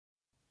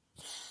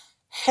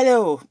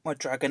Hello, my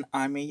dragon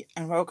army,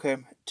 and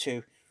welcome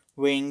to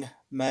Ring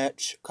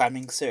Merch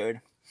coming soon.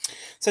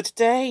 So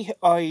today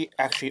I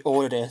actually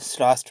ordered this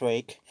last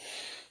week,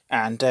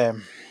 and it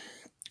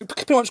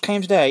pretty much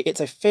came today.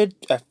 It's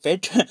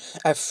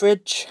a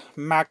fridge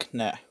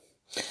magnet.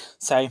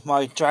 So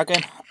my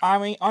dragon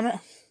army on it,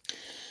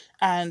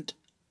 and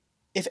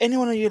if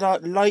anyone of you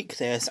like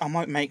this, I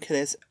might make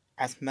this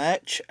as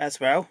merch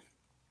as well.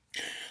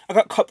 I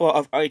got a couple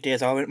of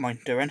ideas I wouldn't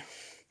mind doing.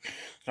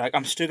 Like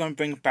I'm still gonna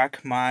bring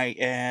back my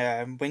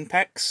wing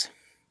packs.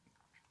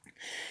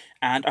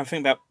 And I'm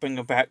thinking about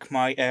bringing back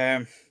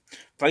my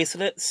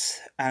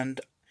bracelets.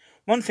 And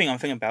one thing I'm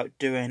thinking about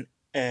doing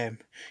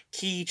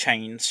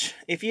keychains.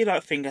 If you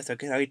think that's a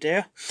good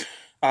idea,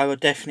 I will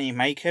definitely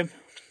make them.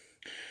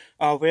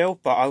 I will,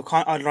 but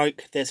I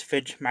like this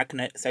fridge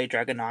magnet, say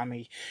Dragon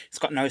Army. It's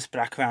got nice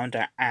black around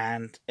it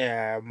and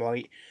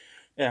white.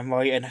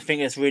 White, and I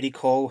think it's really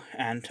cool.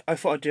 And I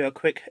thought I'd do a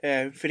quick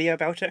video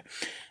about it.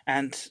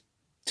 And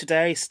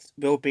today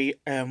will be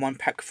One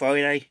Pack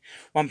Friday.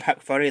 One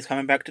Pack Friday is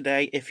coming back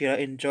today. If you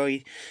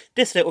enjoy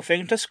this little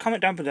thing, just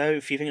comment down below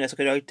if you think that's a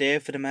good idea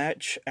for the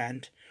merch.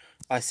 And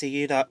I see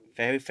you that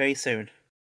very, very soon.